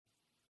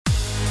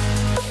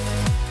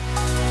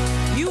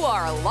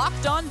are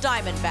Locked On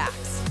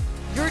Diamondbacks,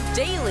 your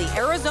daily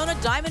Arizona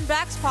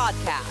Diamondbacks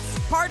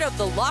podcast, part of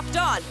the Locked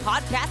On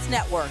Podcast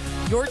Network,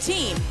 your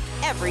team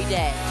every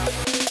day.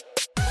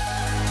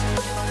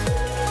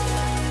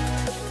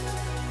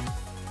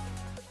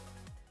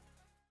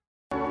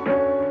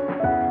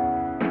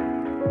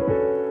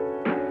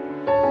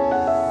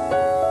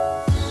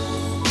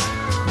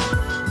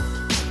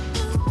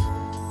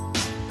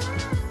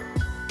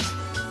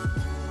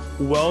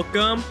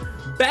 Welcome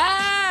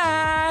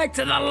back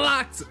to the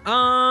Locked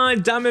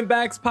On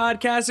Diamondbacks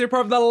podcast. You're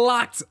part of the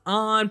Locked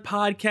On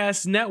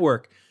Podcast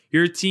Network.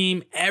 Your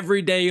team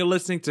every day you're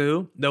listening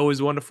to, always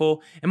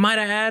wonderful. And might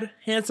I add,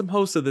 handsome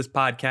host of this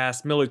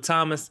podcast, Millard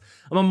Thomas.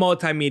 I'm a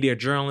multimedia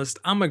journalist.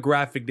 I'm a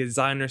graphic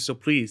designer, so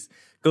please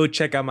go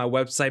check out my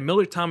website,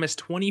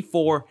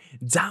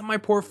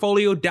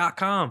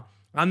 millardthomas24.myportfolio.com.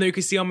 On there you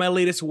can see all my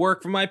latest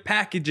work, from my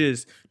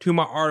packages to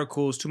my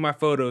articles to my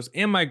photos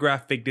and my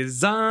graphic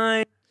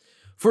design.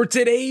 For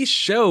today's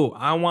show,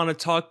 I want to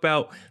talk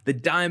about the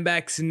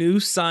Diamondbacks' new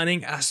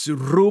signing,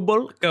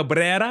 Asdrubal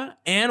Cabrera,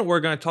 and we're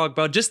going to talk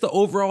about just the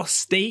overall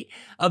state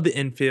of the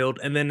infield.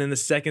 And then in the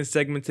second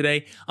segment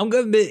today, I'm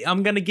going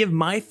to give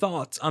my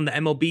thoughts on the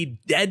MLB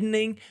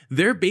deadening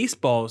their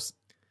baseballs.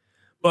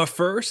 But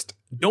first,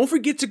 don't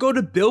forget to go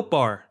to Built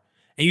Bar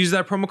and use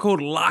that promo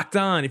code Locked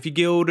On. If you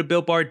go to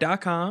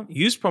BuiltBar.com,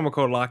 use promo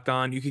code Locked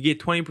On, you could get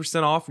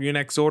 20% off your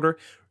next order.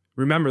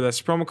 Remember,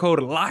 that's promo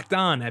code Locked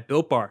On at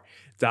BuiltBar.com.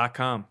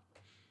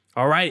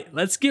 All right,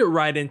 let's get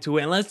right into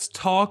it and let's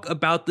talk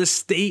about the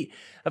state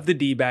of the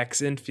D-backs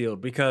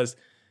infield, because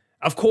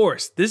of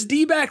course, this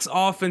D-backs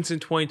offense in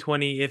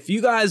 2020, if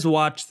you guys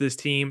watched this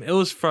team, it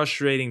was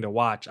frustrating to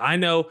watch. I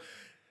know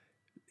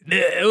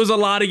it was a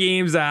lot of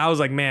games that I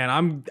was like,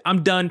 man,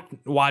 I'm done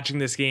watching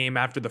this game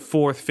after the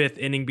fourth, fifth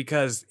inning,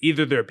 because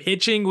either their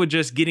pitching was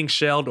just getting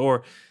shelled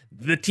or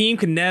the team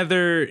could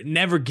never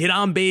get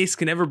on base,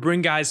 could never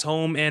bring guys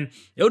home. And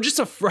it was just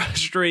a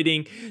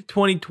frustrating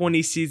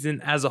 2020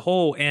 season as a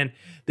whole. And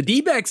the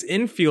D-backs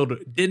infield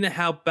didn't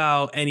help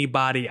out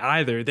anybody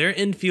either. Their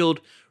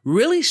infield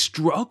really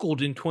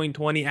struggled in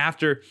 2020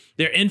 after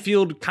their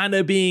infield kind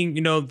of being,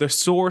 the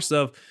source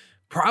of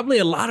probably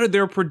a lot of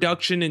their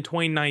production in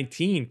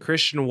 2019.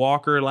 Christian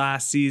Walker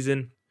last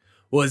season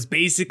was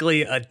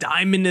basically a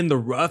diamond in the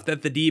rough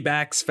that the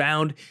D-backs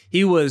found.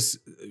 He was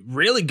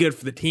really good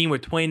for the team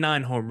with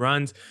 29 home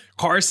runs.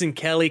 Carson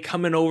Kelly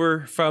coming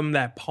over from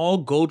that Paul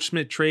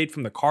Goldschmidt trade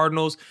from the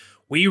Cardinals.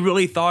 We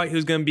really thought he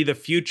was going to be the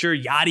future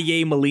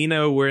Yadier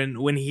Molina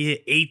when he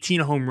hit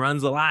 18 home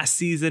runs the last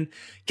season.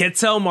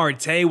 Ketel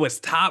Marte was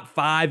top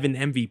 5 in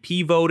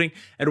MVP voting.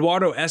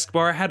 Eduardo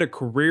Escobar had a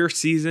career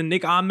season.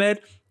 Nick Ahmed,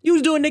 he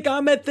was doing Nick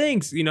Ahmed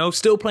things,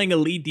 still playing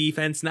elite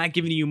defense, not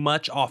giving you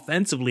much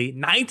offensively.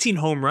 19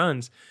 home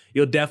runs.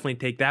 You'll definitely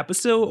take that, but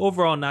still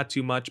overall not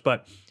too much.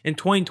 But in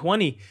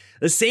 2020,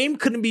 the same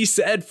couldn't be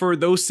said for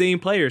those same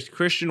players.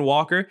 Christian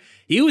Walker,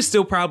 he was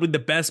still probably the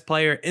best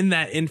player in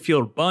that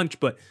infield bunch,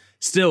 but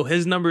still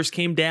his numbers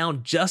came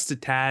down just a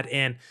tad.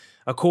 And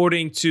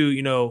according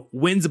to,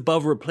 wins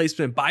above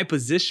replacement by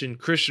position,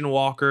 Christian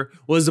Walker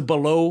was a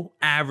below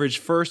average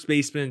first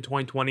baseman in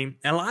 2020. And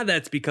a lot of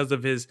that's because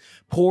of his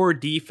poor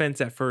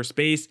defense at first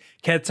base.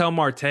 Ketel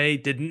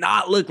Marte did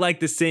not look like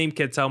the same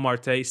Ketel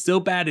Marte. Still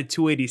batted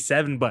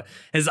 .287, but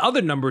his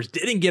other numbers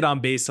didn't get on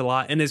base a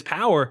lot, and his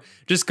power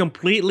just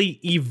completely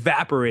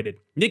evaporated.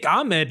 Nick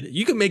Ahmed,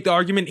 you can make the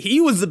argument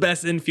he was the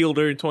best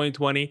infielder in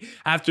 2020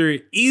 after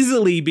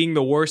easily being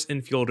the worst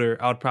infielder,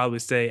 I would probably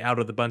say, out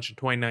of the bunch in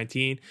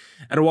 2019.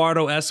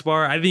 Eduardo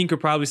Escobar, I think you could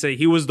probably say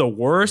he was the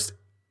worst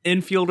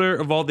infielder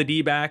of all the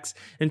D-backs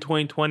in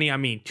 2020. I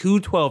mean,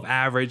 212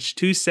 average,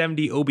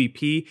 270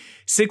 OBP,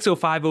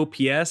 605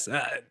 OPS.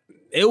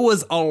 It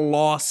was a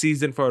lost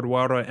season for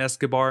Eduardo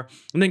Escobar.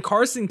 And then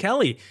Carson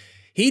Kelly,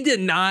 he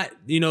did not,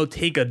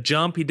 take a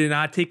jump. He did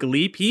not take a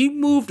leap. He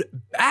moved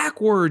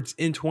backwards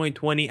in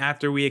 2020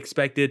 after we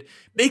expected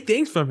big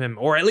things from him,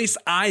 or at least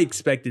I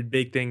expected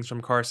big things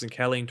from Carson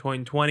Kelly in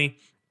 2020.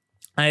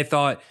 I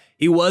thought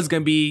he was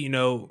going to be,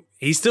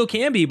 he still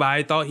can be, but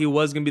I thought he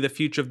was going to be the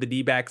future of the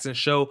D-backs and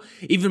show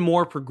even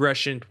more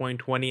progression in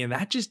 2020, and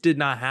that just did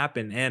not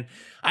happen. And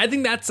I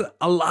think that's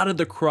a lot of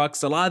the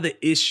crux, a lot of the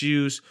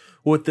issues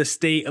with the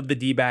state of the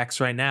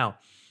D-backs right now.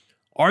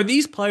 Are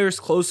these players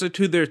closer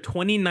to their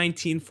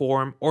 2019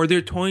 form or their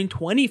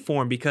 2020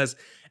 form? Because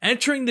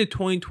entering the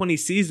 2020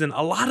 season,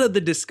 a lot of the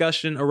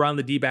discussion around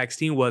the D-backs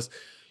team was,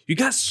 you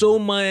got so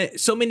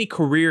many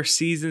career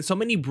seasons, so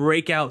many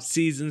breakout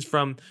seasons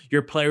from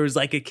your players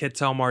like a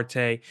Ketel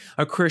Marte,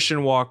 a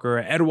Christian Walker,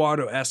 a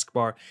Eduardo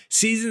Escobar,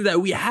 seasons that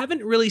we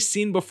haven't really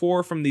seen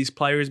before from these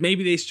players.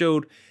 Maybe they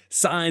showed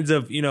signs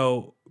of,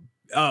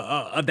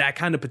 of that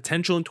kind of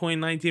potential in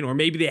 2019, or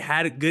maybe they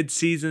had good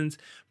seasons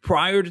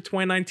prior to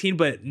 2019,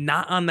 but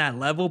not on that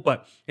level.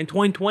 But in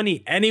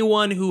 2020,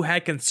 anyone who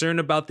had concern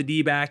about the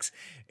D-backs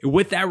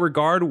with that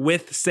regard,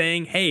 with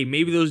saying, hey,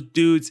 maybe those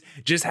dudes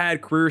just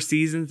had career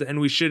seasons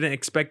and we shouldn't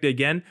expect it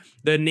again,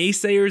 the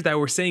naysayers that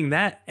were saying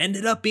that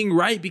ended up being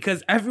right,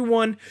 because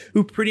everyone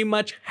who pretty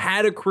much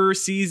had a career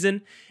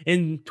season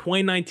in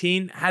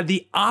 2019 had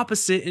the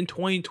opposite in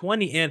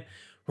 2020. And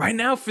right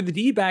now for the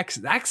D-backs,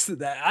 that's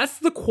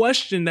the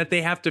question that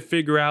they have to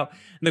figure out,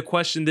 and the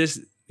question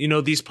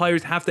these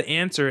players have to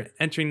answer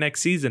entering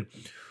next season.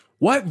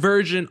 What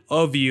version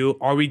of you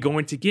are we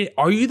going to get?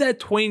 Are you that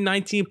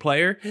 2019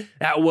 player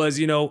that was,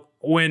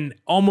 when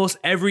almost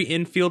every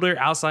infielder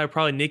outside of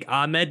probably Nick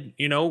Ahmed,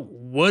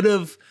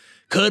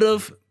 could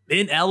have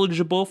been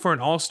eligible for an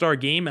all-star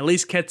game? At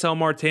least Ketel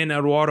Marte and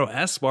Eduardo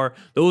Escobar,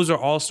 those are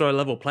all-star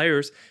level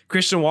players.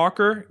 Christian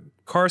Walker,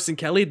 Carson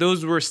Kelly,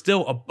 those were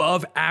still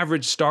above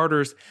average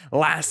starters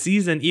last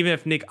season. Even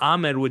if Nick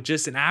Ahmed was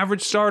just an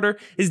average starter,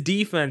 his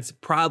defense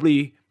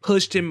probably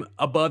pushed him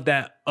above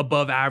that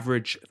above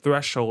average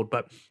threshold.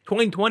 But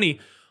 2020,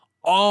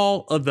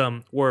 all of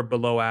them were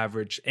below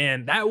average.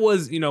 And that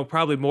was,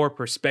 probably more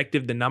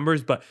perspective than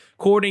numbers. But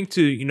according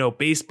to,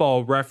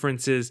 Baseball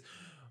Reference's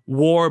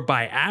WAR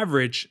by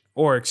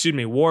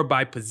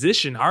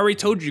position, I already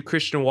told you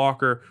Christian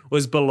Walker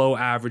was below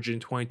average in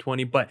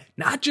 2020, but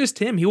not just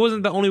him. He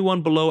wasn't the only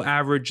one below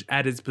average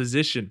at his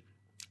position.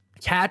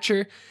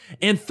 Catcher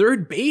and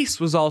third base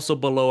was also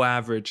below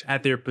average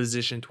at their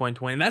position in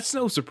 2020. And that's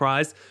no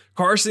surprise.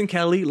 Carson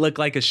Kelly looked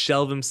like a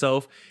shell of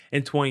himself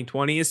in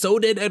 2020, and so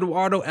did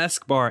Eduardo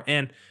Escobar.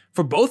 And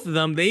for both of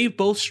them, they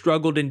both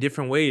struggled in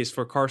different ways.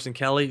 For Carson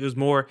Kelly, it was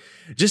more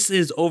just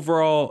his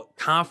overall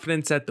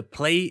confidence at the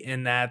plate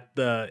and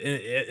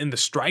in the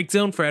strike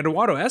zone. For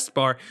Eduardo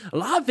Escobar, a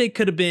lot of it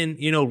could have been,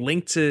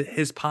 linked to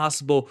his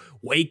possible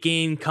weight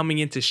gain coming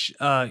into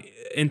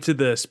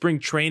the spring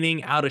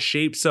training out of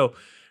shape. So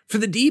for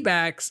the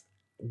D-backs,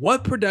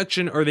 what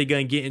production are they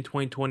going to get in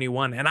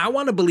 2021? And I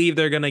want to believe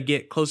they're going to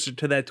get closer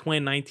to that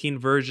 2019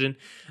 version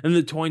and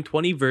the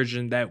 2020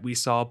 version that we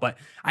saw, but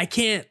I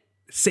can't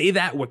say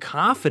that with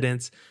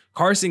confidence.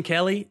 Carson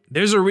Kelly,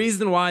 there's a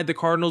reason why the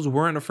Cardinals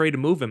weren't afraid to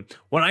move him.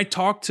 When I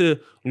talked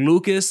to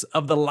Lucas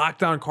of the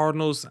Locked On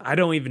Cardinals, I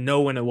don't even know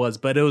when it was,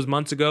 but it was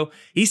months ago,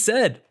 he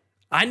said,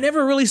 I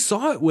never really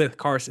saw it with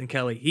Carson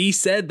Kelly. He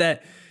said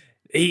that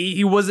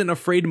he wasn't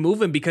afraid to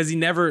move him because he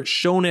never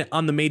shown it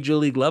on the major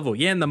league level.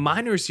 Yeah, in the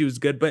minors he was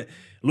good, but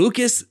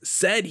Lucas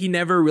said he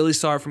never really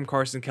saw it from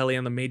Carson Kelly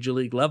on the major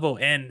league level.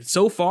 And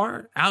so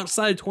far,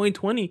 outside of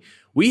 2020,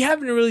 we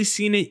haven't really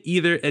seen it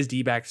either as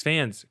D-backs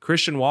fans.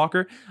 Christian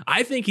Walker,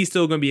 I think he's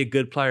still going to be a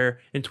good player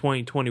in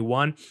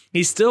 2021.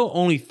 He's still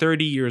only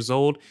 30 years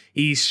old.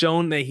 He's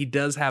shown that he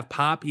does have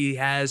pop. He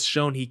has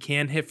shown he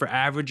can hit for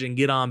average and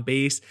get on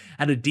base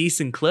at a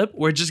decent clip.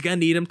 We're just going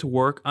to need him to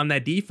work on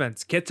that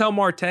defense. Ketel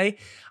Marte,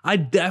 I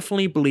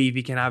definitely believe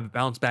he can have a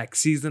bounce back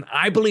season.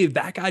 I believe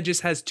that guy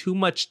just has too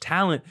much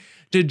talent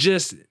to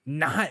just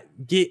not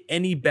get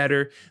any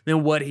better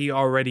than what he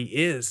already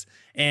is.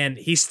 And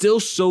he's still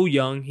so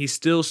young. He's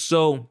still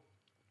still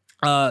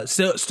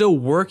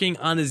working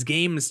on his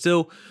game and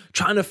still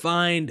trying to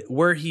find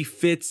where he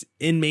fits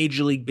in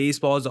Major League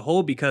Baseball as a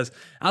whole, because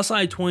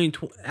outside of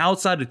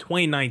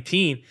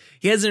 2019,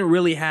 he hasn't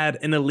really had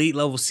an elite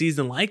level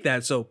season like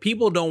that. So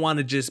people don't want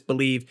to just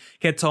believe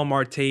Ketel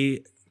Marte's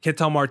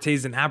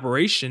an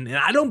aberration. And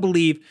I don't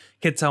believe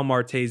Ketel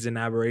Marte's an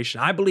aberration.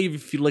 I believe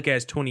if you look at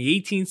his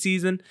 2018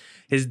 season,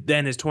 his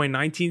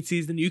 2019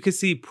 season, you can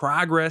see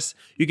progress,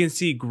 you can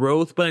see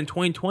growth. But in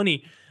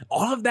 2020,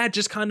 all of that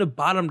just kind of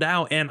bottomed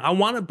out. And I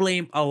want to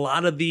blame a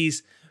lot of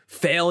these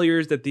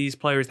failures that these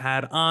players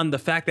had on the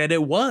fact that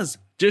it was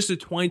just a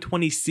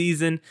 2020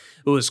 season.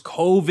 It was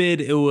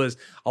COVID. It was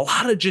a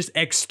lot of just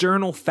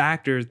external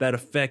factors that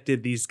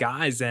affected these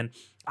guys. And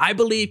I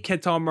believe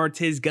Ketel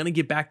Marte is going to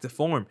get back to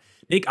form.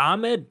 Nick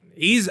Ahmed,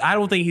 I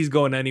don't think he's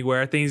going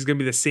anywhere. I think he's going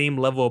to be the same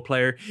level of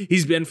player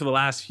he's been for the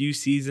last few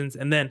seasons.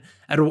 And then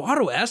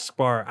Eduardo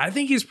Escobar, I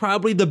think he's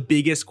probably the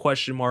biggest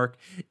question mark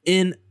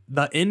in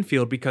the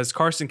infield, because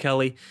Carson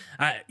Kelly,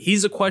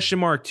 he's a question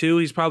mark too.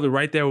 He's probably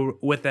right there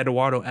with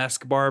Eduardo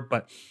Escobar,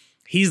 but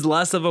he's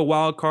less of a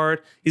wild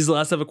card. He's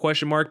less of a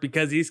question mark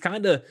because he's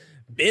kind of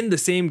been the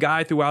same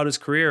guy throughout his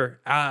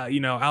career.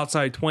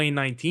 Outside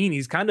 2019,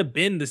 he's kind of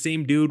been the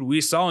same dude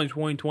we saw in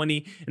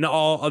 2020 and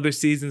all other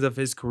seasons of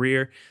his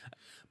career.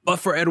 But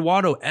for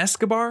Eduardo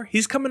Escobar,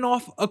 he's coming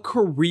off a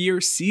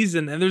career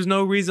season, and there's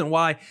no reason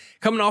why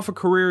coming off a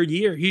career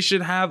year, he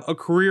should have a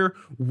career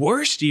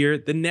worst year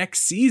the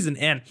next season.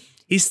 And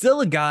he's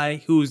still a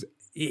guy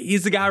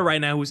he's the guy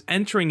right now who's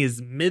entering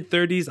his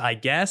mid-30s, I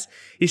guess.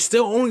 He's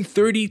still only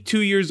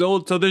 32 years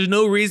old, so there's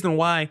no reason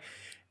why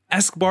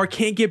Escobar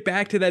can't get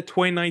back to that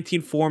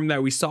 2019 form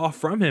that we saw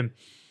from him.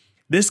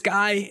 This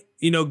guy,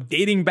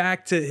 dating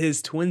back to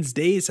his Twins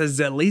days,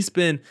 has at least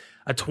been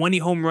a 20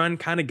 home run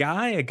kind of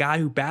guy, a guy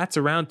who bats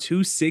around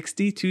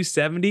 260,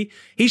 270.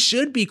 He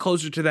should be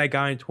closer to that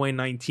guy in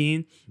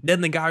 2019 than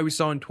the guy we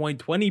saw in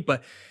 2020,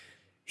 but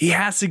he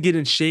has to get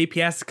in shape. He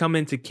has to come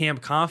into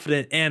camp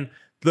confident. And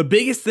The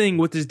biggest thing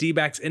with this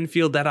D-backs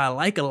infield that I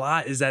like a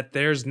lot is that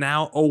there's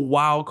now a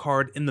wild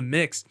card in the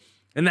mix,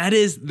 and that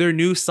is their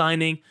new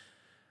signing.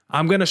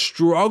 I'm going to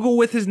struggle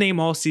with his name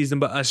all season,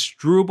 but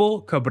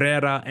Asdrubal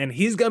Cabrera, and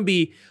he's going to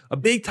be a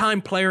big-time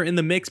player in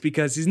the mix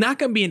because he's not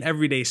going to be an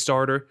everyday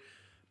starter,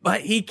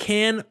 but he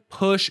can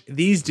push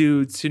these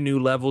dudes to new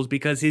levels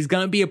because he's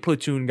going to be a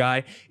platoon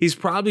guy. He's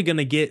probably going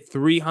to get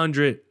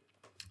 300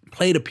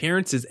 plate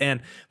appearances,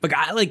 and a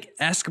guy like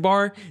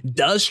Escobar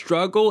does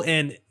struggle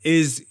and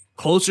is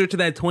closer to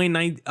that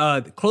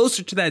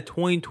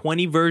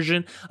 2020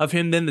 version of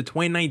him than the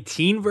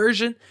 2019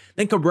 version,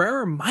 then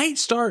Cabrera might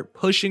start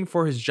pushing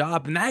for his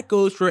job. And that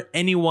goes for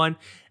anyone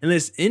in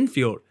this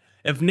infield.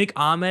 If Nick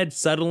Ahmed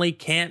suddenly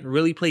can't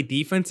really play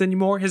defense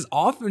anymore, his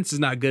offense is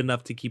not good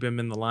enough to keep him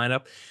in the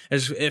lineup.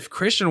 If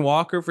Christian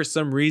Walker, for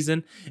some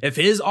reason, if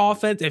his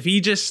offense, if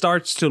he just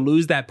starts to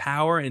lose that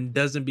power and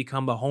doesn't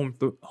become a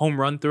home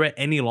run threat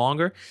any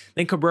longer,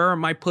 then Cabrera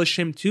might push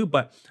him too.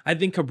 But I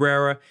think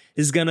Cabrera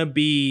is going to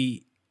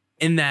be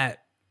in that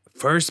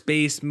first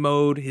base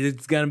mode.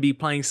 He's going to be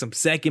playing some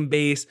second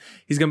base.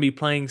 He's going to be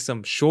playing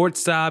some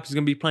shortstop. He's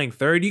going to be playing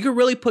third. You can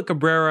really put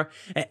Cabrera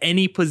at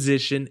any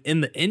position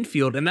in the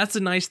infield. And that's the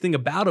nice thing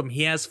about him.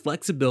 He has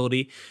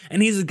flexibility,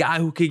 and he's a guy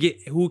who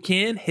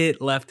can hit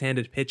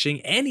left-handed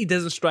pitching, and he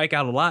doesn't strike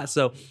out a lot.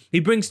 So he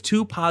brings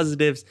two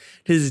positives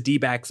to his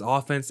D-backs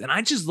offense. And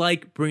I just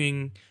like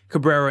bringing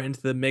Cabrera into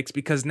the mix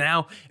because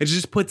now it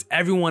just puts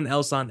everyone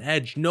else on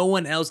edge. No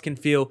one else can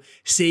feel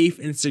safe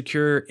and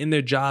secure in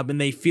their job,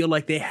 and they feel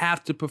like they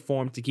have to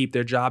perform to keep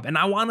their job. And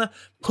I want to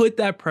put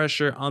that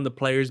pressure on the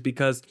players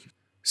because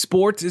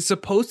sports is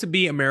supposed to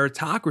be a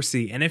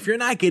meritocracy, and if you're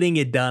not getting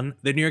it done,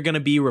 then you're going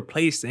to be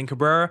replaced. And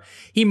Cabrera,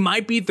 he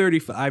might be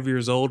 35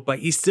 years old, but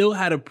he still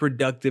had a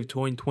productive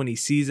 2020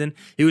 season.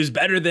 He was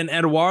better than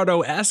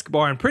Eduardo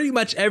Escobar and pretty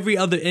much every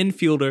other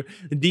infielder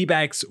the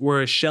D-backs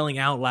were shelling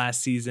out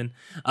last season.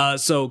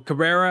 So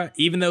Cabrera,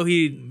 even though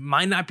he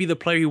might not be the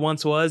player he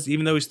once was,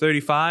 even though he's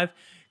 35,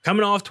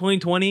 coming off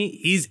 2020,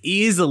 he's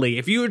easily,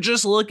 if you were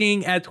just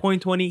looking at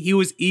 2020, he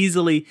was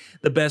easily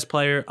the best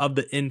player of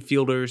the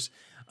infielders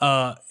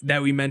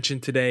that we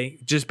mentioned today,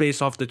 just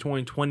based off the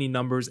 2020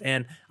 numbers.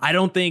 And I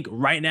don't think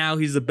right now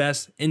he's the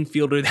best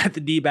infielder that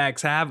the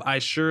D-backs have. I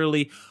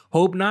surely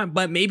hope not,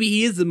 but maybe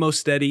he is the most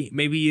steady.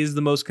 Maybe he is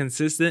the most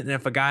consistent. And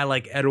if a guy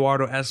like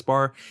Eduardo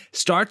Escobar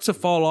starts to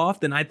fall off,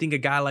 then I think a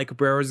guy like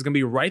Cabrera is going to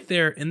be right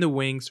there in the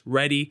wings,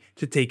 ready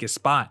to take his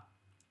spot.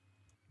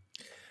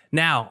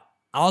 Now,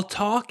 I'll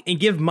talk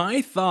and give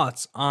my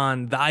thoughts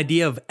on the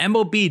idea of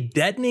MLB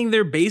deadening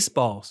their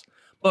baseballs.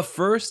 But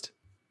first,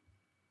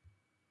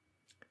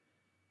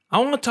 I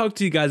want to talk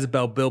to you guys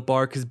about Built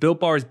Bar because Built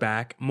Bar is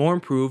back, more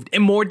improved,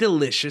 and more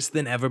delicious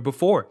than ever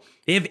before.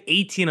 They have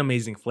 18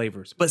 amazing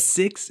flavors, but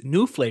 6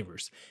 new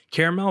flavors: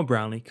 caramel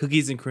brownie,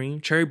 cookies and cream,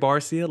 cherry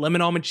barcia,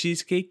 lemon almond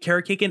cheesecake,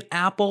 carrot cake, and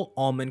apple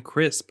almond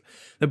crisp.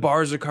 The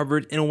bars are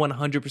covered in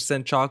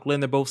 100% chocolate,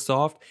 and they're both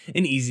soft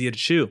and easy to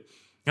chew.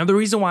 Now, the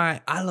reason why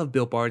I love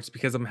Built Bar is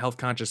because I'm a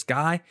health-conscious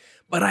guy,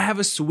 but I have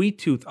a sweet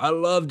tooth. I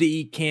love to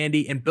eat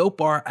candy, and Built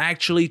Bar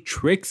actually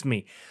tricks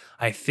me.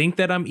 I think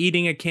that I'm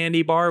eating a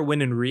candy bar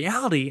when in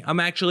reality, I'm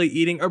actually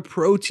eating a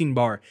protein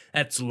bar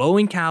that's low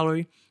in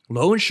calorie,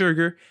 low in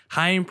sugar,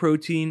 high in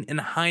protein, and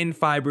high in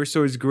fiber,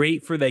 so it's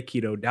great for that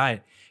keto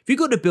diet. If you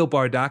go to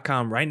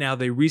BuiltBar.com right now,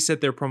 they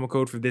reset their promo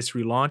code for this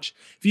relaunch.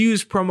 If you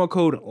use promo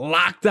code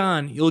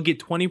LOCKEDON, you'll get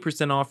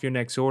 20% off your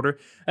next order.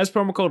 That's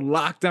promo code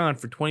LOCKEDON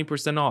for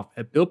 20% off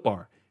at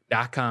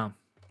BuiltBar.com.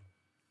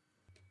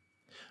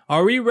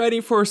 Are we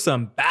ready for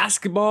some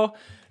basketball?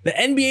 The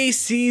NBA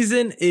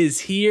season is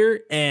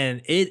here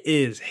and it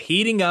is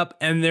heating up,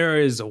 and there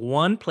is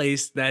one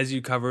place that has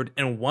you covered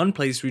and one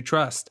place we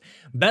trust: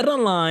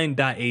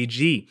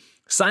 BetOnline.ag.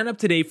 Sign up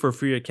today for a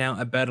free account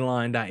at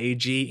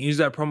BetOnline.ag and use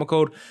that promo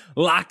code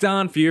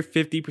LOCKEDON for your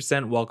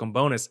 50% welcome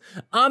bonus.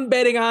 I'm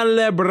betting on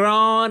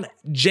LeBron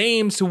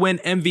James to win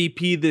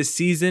MVP this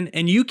season,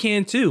 and you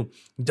can too.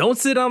 Don't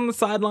sit on the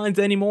sidelines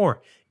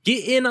anymore.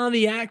 Get in on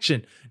the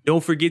action.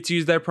 Don't forget to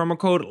use that promo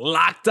code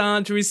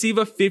LOCKEDON to receive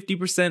a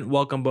 50%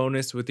 welcome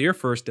bonus with your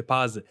first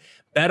deposit.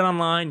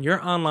 BetOnline,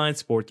 your online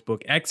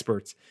sportsbook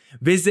experts.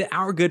 Visit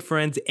our good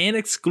friends and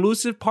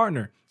exclusive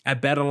partner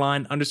at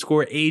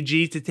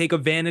BetOnline_AG to take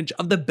advantage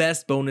of the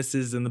best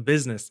bonuses in the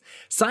business.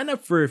 Sign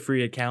up for a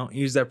free account and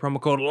use that promo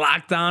code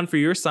LOCKEDON for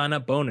your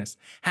sign-up bonus.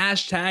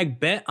 Hashtag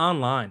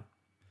BetOnline.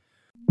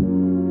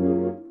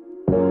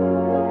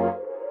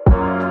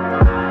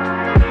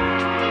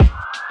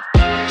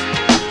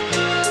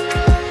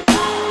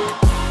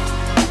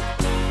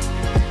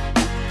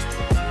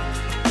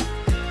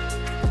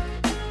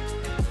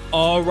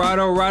 All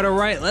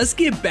right. Let's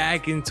get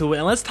back into it,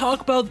 and let's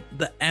talk about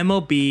the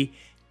MLB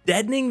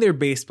deadening their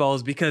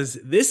baseballs, because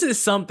this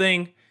is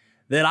something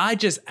that I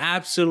just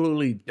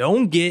absolutely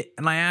don't get,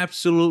 and I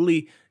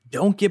absolutely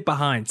don't get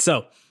behind.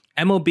 So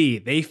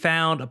MLB, they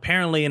found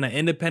apparently in an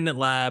independent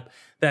lab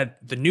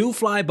that the new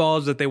fly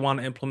balls that they want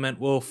to implement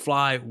will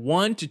fly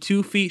 1 to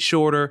 2 feet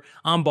shorter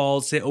on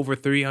balls hit over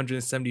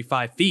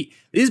 375 feet.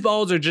 These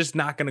balls are just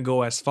not going to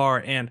go as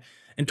far, and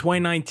In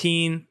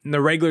 2019, in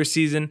the regular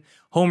season,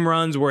 home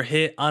runs were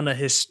hit on a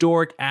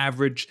historic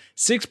average.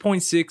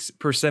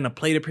 6.6% of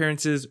plate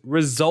appearances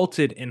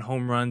resulted in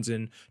home runs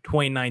in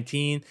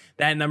 2019.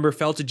 That number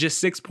fell to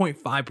just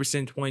 6.5%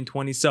 in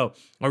 2020. So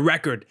a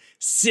record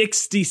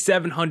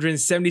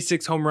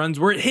 6,776 home runs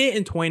were hit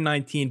in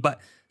 2019.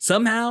 But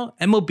somehow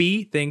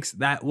MLB thinks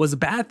that was a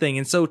bad thing.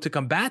 And so to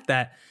combat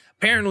that,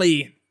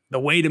 apparently the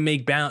way to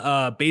make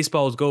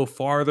baseballs go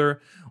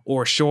farther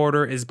or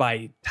shorter is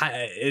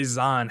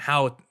on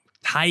how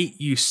tight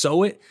you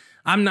sew it.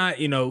 I'm not,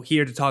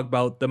 here to talk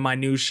about the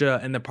minutia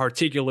and the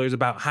particulars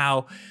about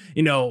how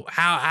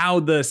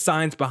the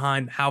science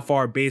behind how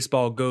far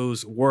baseball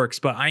goes works.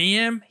 But I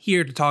am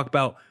here to talk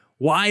about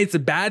why it's a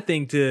bad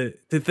thing to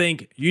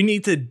think you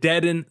need to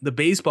deaden the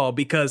baseball.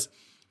 Because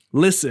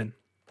listen,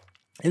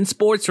 in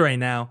sports right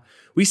now,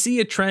 we see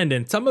a trend,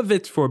 and some of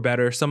it's for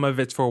better, some of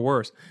it's for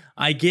worse.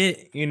 I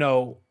get,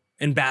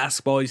 in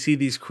basketball, you see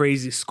these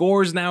crazy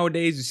scores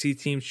nowadays. You see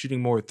teams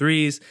shooting more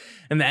threes.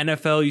 In the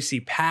NFL, you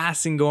see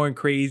passing going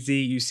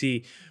crazy. You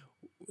see,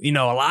 a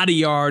lot of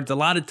yards, a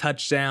lot of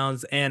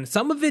touchdowns, and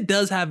some of it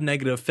does have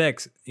negative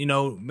effects.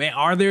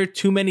 Are there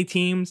too many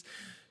teams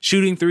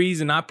shooting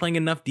threes and not playing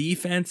enough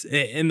defense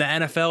in the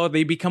NFL? Are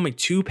they becoming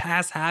too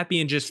pass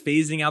happy and just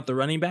phasing out the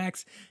running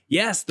backs?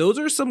 Yes, those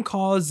are some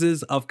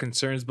causes of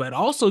concerns, but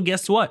also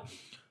guess what?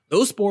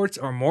 Those sports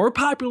are more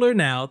popular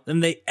now than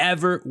they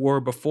ever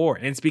were before.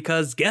 And it's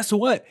because, guess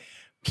what?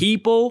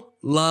 People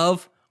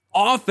love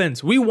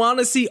offense. We want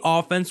to see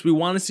offense. We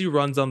want to see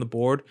runs on the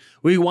board.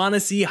 We want to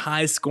see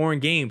high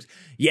scoring games.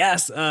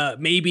 Yes,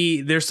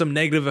 maybe there's some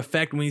negative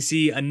effect when you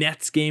see a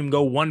Nets game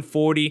go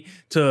 140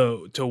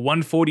 to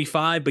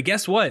 145. But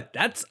guess what?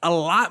 That's a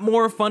lot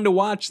more fun to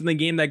watch than the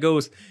game that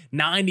goes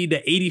 90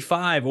 to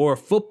 85, or a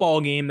football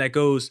game that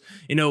goes,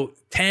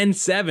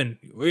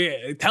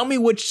 10-7. Tell me,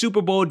 which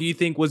Super Bowl do you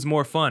think was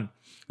more fun?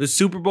 The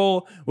Super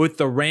Bowl with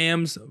the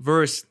Rams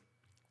versus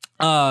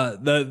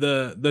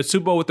the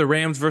Super Bowl with the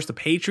Rams versus the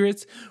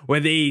Patriots,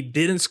 where they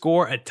didn't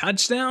score a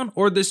touchdown,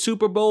 or the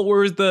Super Bowl where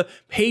it was the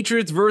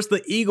Patriots versus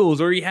the Eagles,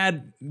 or you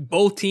had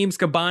both teams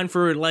combined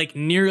for like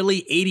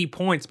nearly 80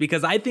 points?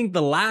 Because I think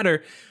the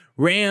latter,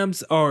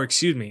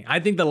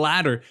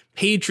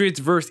 Patriots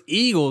versus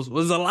Eagles,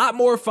 was a lot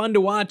more fun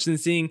to watch than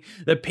seeing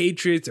the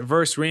Patriots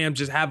versus Rams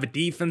just have a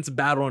defensive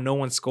battle and no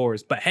one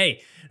scores. But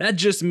hey,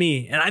 that's just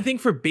me. And I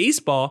think for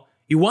baseball,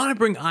 you want to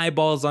bring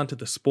eyeballs onto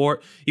the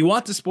sport. You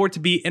want the sport to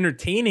be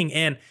entertaining.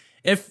 And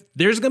if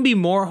there's going to be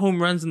more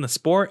home runs in the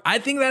sport, I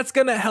think that's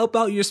going to help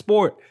out your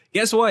sport.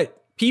 Guess what?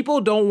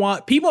 People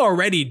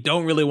already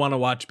don't really want to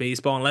watch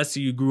baseball unless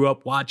you grew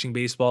up watching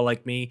baseball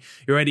like me.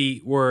 You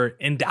already were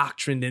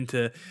indoctrinated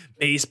into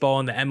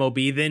baseball and the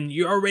MLB. Then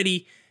you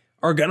already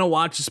are going to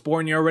watch the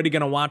sport and you're already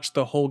going to watch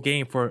the whole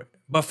game.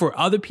 But for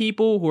other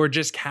people who are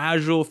just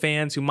casual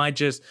fans who might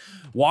just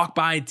walk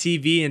by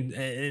TV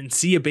and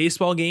see a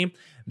baseball game,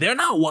 they're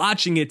not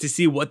watching it to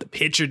see what the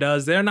pitcher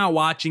does. They're not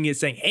watching it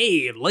saying,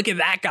 hey, look at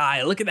that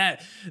guy. Look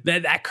at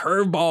that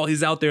curveball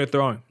he's out there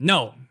throwing.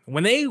 No,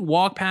 when they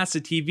walk past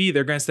the TV,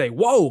 they're going to say,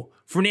 whoa,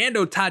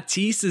 Fernando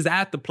Tatis is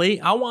at the plate.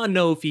 I want to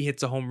know if he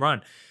hits a home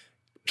run.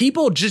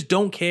 People just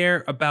don't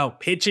care about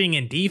pitching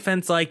and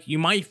defense like you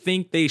might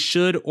think they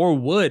should or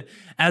would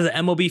as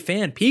an MLB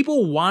fan.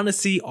 People want to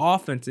see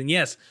offense. And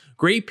yes,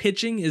 great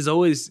pitching is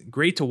always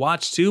great to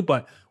watch too,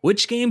 but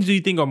which games do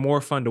you think are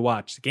more fun to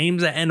watch?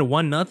 Games that end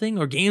 1-0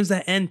 or games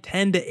that end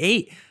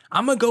 10-8?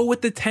 I'm going to go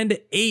with the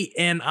 10-8,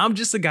 and I'm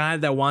just a guy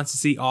that wants to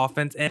see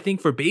offense. And I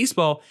think for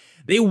baseball,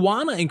 they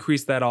want to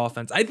increase that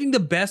offense. I think the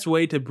best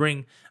way to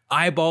bring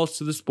eyeballs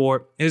to the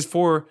sport is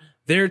for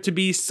there to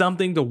be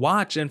something to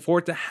watch and for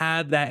it to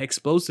have that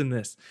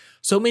explosiveness.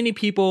 So many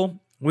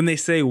people, when they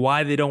say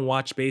why they don't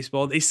watch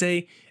baseball, they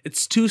say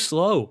it's too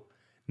slow,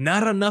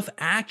 not enough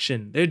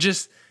action. They're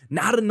just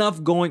not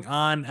enough going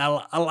on,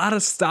 a lot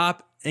of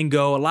stop and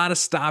go, a lot of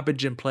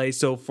stoppage in play.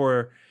 So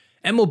for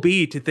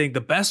MLB to think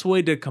the best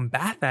way to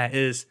combat that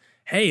is,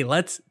 hey,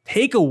 let's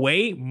take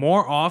away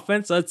more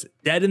offense. Let's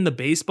deaden the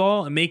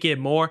baseball and make it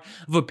more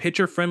of a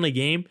pitcher-friendly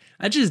game.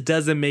 That just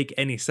doesn't make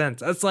any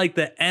sense. That's like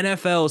the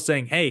NFL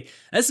saying, hey,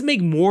 let's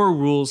make more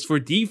rules for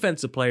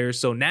defensive players,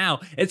 so now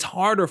it's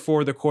harder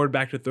for the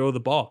quarterback to throw the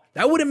ball.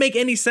 That wouldn't make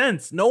any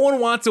sense. No one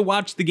wants to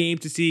watch the game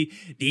to see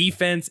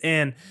defense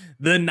and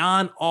the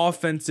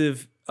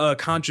non-offensive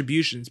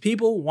contributions.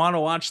 People want to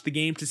watch the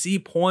game to see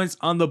points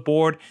on the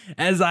board,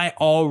 as I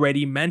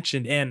already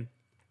mentioned. And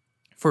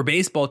for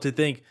baseball to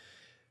think,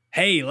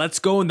 hey, let's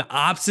go in the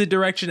opposite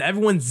direction.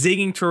 Everyone's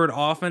zigging toward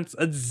offense.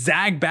 Let's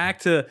zag back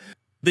to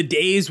the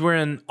days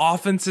when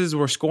offenses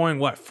were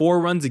scoring, 4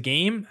 runs a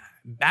game?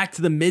 Back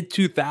to the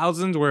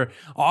mid-2000s where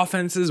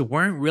offenses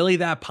weren't really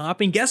that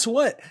popping. Guess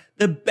what?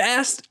 The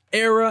best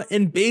era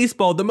in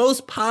baseball, the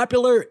most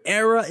popular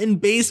era in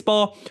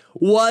baseball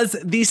was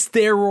the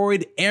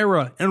steroid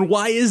era. And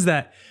why is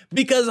that?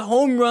 Because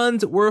home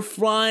runs were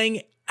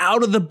flying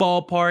out of the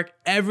ballpark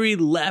every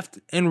left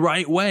and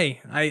right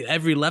way.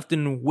 Every left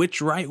and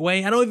which right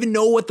way? I don't even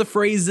know what the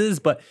phrase is,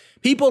 but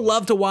People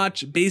love to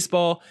watch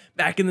baseball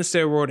back in the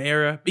steroid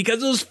era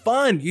because it was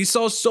fun. You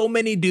saw so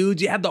many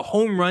dudes. You had the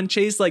home run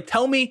chase. Like,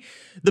 tell me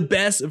the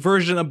best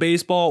version of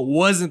baseball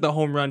wasn't the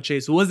home run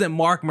chase. It wasn't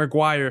Mark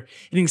McGwire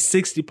hitting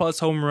 60 plus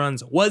home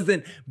runs. It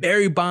wasn't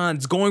Barry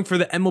Bonds going for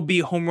the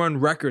MLB home run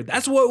record.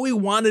 That's what we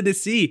wanted to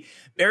see.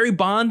 Barry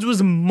Bonds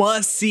was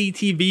must-see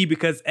TV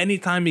because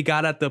anytime he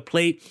got at the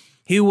plate,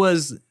 he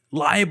was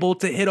liable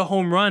to hit a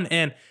home run.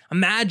 And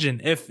imagine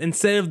if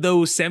instead of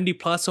those 70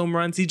 plus home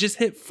runs, he just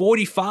hit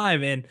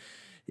 45, and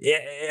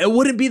it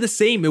wouldn't be the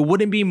same. It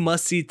wouldn't be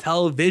must-see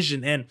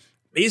television, and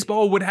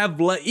baseball would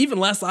have even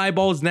less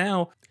eyeballs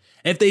now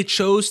if they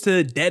chose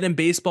to deaden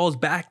baseballs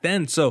back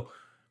then. So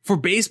for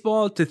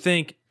baseball to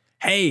think,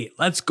 hey,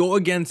 let's go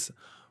against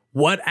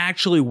what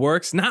actually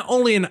works, not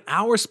only in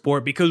our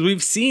sport, because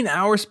we've seen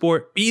our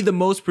sport be the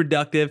most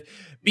productive,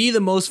 be the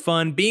most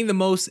fun, being the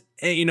most,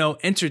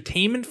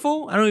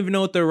 entertainmentful. I don't even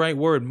know what the right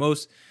word,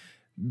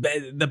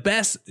 the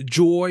best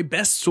joy,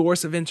 best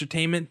source of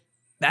entertainment.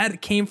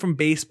 That came from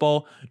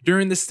baseball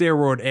during the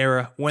steroid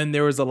era when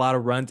there was a lot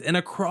of runs, and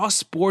across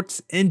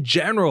sports in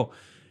general.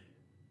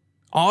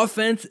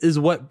 Offense is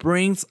what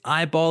brings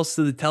eyeballs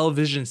to the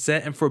television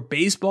set, and for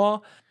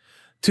baseball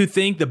to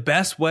think the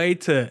best way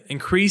to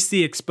increase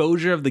the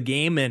exposure of the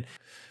game and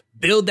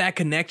build that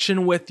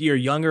connection with your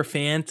younger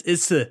fans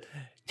is to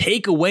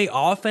take away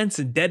offense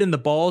and deaden the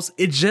balls,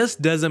 it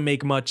just doesn't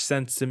make much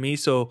sense to me.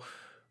 So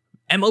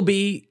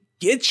MLB,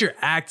 get your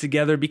act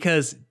together,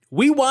 because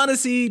we want to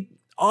see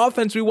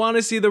offense. We want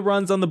to see the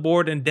runs on the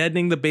board, and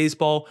deadening the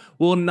baseball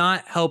will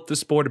not help the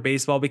sport of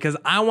baseball, because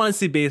I want to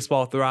see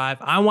baseball thrive.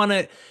 I want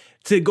it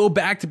to go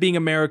back to being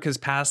America's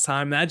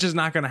pastime. That's just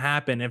not going to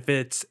happen if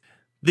it's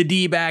the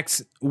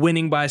D-backs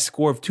winning by a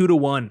score of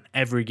 2-1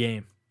 every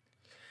game.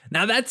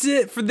 Now that's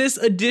it for this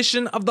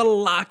edition of the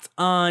Locked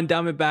On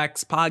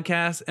Diamondbacks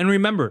podcast. And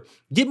remember,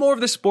 get more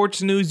of the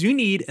sports news you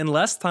need in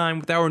less time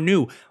with our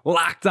new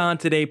Locked On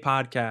Today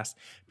podcast.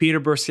 Peter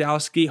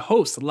Bursiowski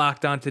hosts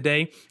Locked On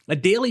Today, a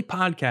daily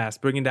podcast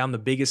bringing down the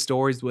biggest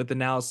stories with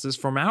analysis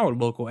from our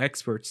local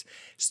experts.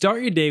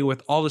 Start your day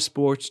with all the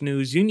sports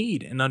news you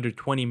need in under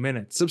 20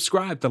 minutes.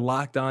 Subscribe to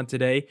Locked On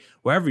Today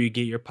wherever you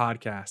get your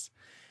podcasts.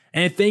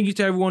 And thank you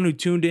to everyone who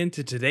tuned in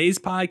to today's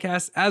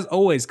podcast. As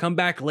always, come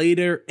back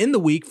later in the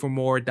week for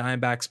more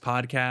Diamondbacks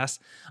podcasts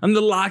on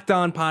the Locked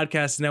On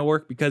Podcast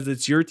Network, because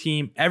it's your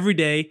team every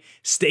day.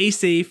 Stay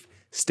safe,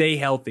 stay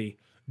healthy.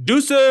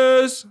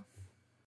 Deuces!